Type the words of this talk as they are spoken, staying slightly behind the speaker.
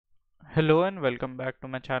Hello and welcome back to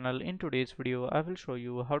my channel. In today's video, I will show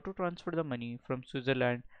you how to transfer the money from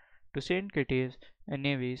Switzerland to Saint Kitts and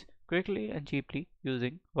Nevis quickly and cheaply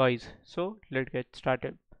using Wise. So let's get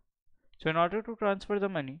started. So in order to transfer the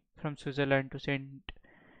money from Switzerland to Saint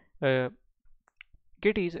uh,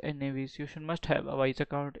 Kitts and Nevis, you must have a Wise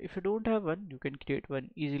account. If you don't have one, you can create one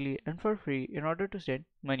easily and for free in order to send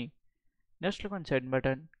money. Just click on send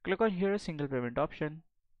button, click on here a single payment option.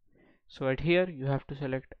 So at here you have to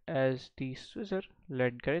select as the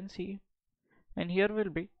Switzerland currency and here will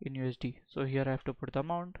be in USD. So here I have to put the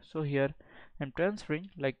amount. So here I'm transferring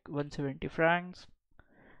like 170 francs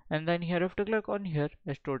and then here I have to click on here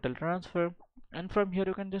as total transfer and from here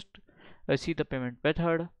you can just see the payment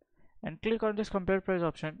method and click on this compare price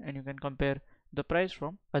option and you can compare the price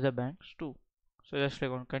from other banks too. So just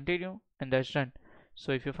click on continue and that's done.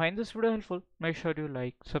 So if you find this video helpful, make sure you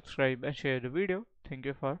like, subscribe and share the video. Thank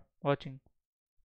you for watching.